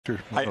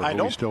I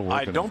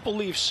don't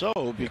believe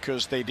so,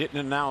 because they didn't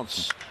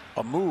announce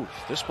a move.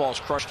 This ball's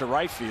crushed to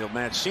right field.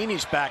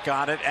 Mancini's back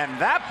on it, and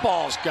that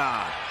ball's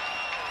gone.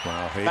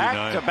 Wow, 89.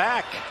 Back to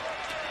back.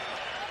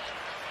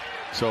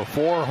 So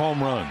 4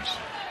 home runs.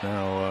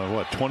 Now,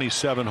 what,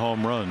 27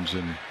 home runs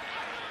in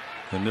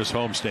this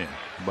homestand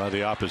by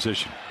the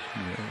opposition.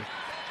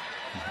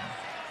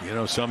 You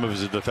know, some of it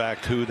is the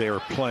fact who they were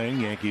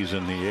playing, Yankees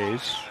and the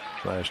A's.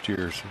 Last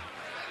year's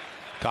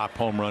top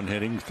home run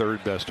hitting,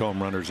 3rd best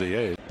home runners the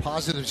A's.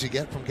 Positives you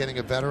get from getting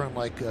a veteran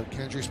like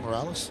Kendrys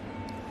Morales.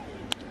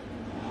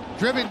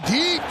 Driven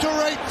deep to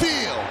right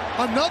field.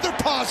 Another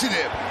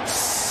positive.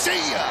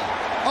 See ya!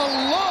 A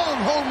long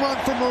home run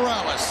for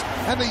Morales.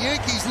 And the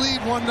Yankees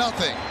lead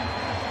 1-0.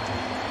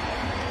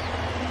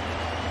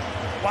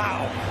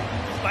 Wow.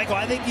 Michael,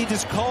 I think he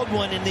just called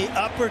one in the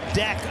upper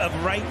deck of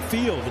right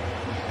field.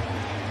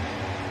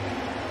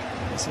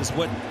 This is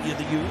what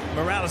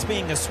Morales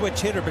being a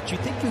switch hitter, but you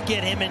think you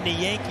get him into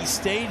Yankee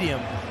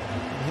Stadium,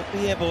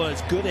 he'll be able,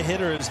 as good a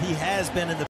hitter as he has been in the